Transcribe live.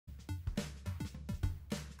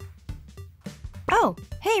Oh,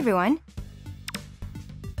 hey everyone.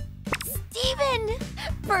 Steven!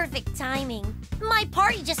 Perfect timing. My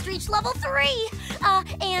party just reached level 3.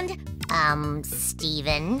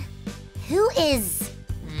 Steven, who is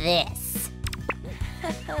this?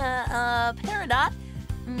 Peridot.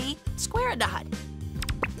 Meet squaridot.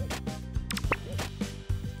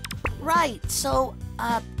 Right, so,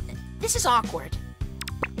 this is awkward.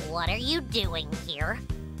 What are you doing here?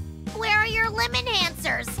 Where are your limb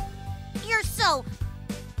enhancers? You're so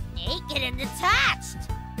naked and detached.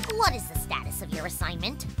 What is the status of your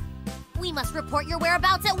assignment? We must report your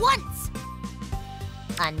whereabouts at once.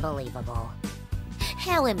 Unbelievable.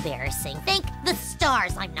 How embarrassing. Thank the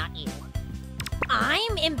stars I'm not you.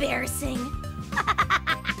 I'm embarrassing.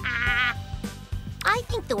 I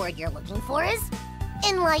think the word you're looking for is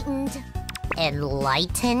enlightened.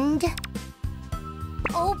 Enlightened?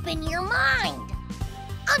 Open your mind.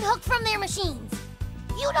 Unhook from their machines.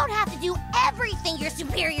 You don't have to do everything your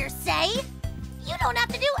superiors say. You don't have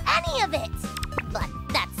to do any of it. But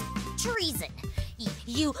that's treason.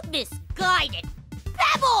 You misguided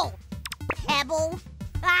Pebble! Pebble?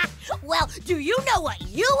 Well, do you know what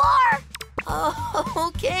you are?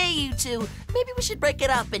 Oh, okay, you two. Maybe we should break it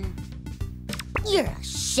up and... You're a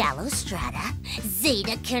shallow strata,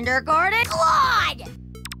 Zeta kindergarten, Claude!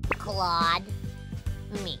 Claude?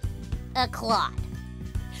 Me. A Claude.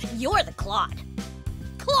 You're the Claude.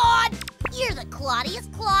 Claude! You're the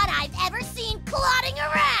Claudiest Claude I've ever seen clodding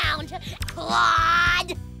around!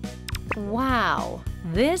 Claude! Wow,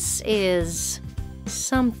 this is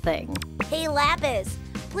something. Hey, Lapis,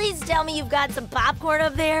 please tell me you've got some popcorn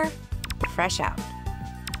up there? Fresh out.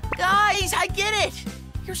 Guys, I get it!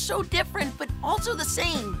 You're so different, but also the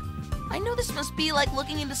same. I know this must be like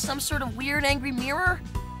looking into some sort of weird, angry mirror,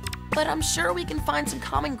 but I'm sure we can find some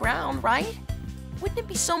common ground, right? Wouldn't it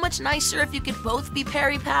be so much nicer if you could both be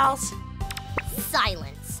Perry pals?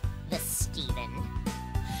 Silence, the Steven.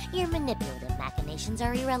 Your manipulative machinations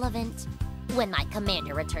are irrelevant. When my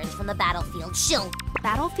commander returns from the battlefield, she'll...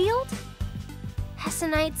 Battlefield?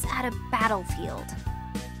 Hessenites at a battlefield.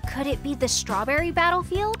 Could it be the strawberry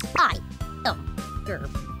battlefield?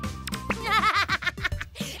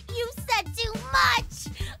 You said too much!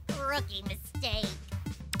 Rookie mistake.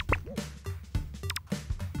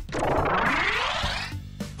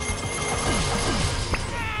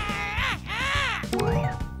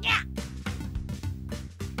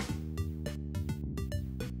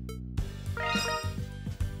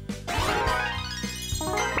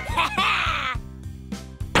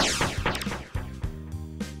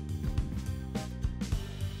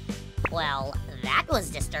 Well, that was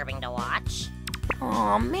disturbing to watch.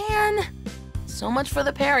 Aw, man. So much for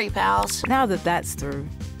the Perry pals. Now that that's through,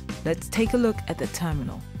 let's take a look at the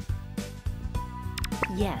terminal.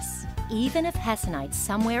 Yes, even if Hessenite's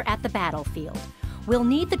somewhere at the battlefield, we'll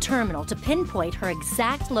need the terminal to pinpoint her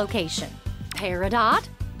exact location. Peridot?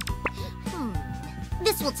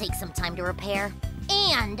 This will take some time to repair.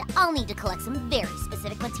 And I'll need to collect some very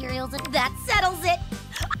specific materials, and that settles it!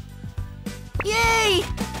 Yay!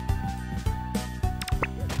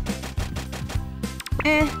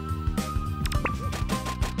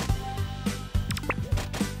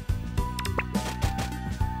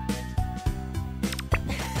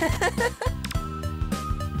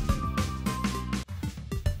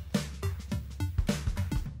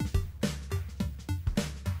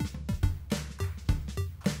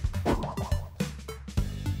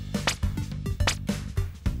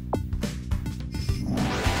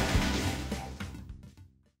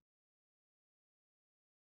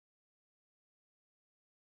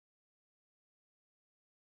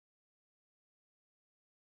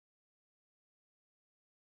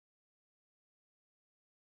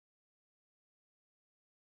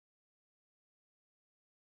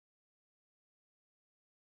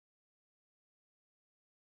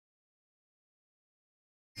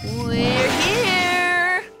 Wait.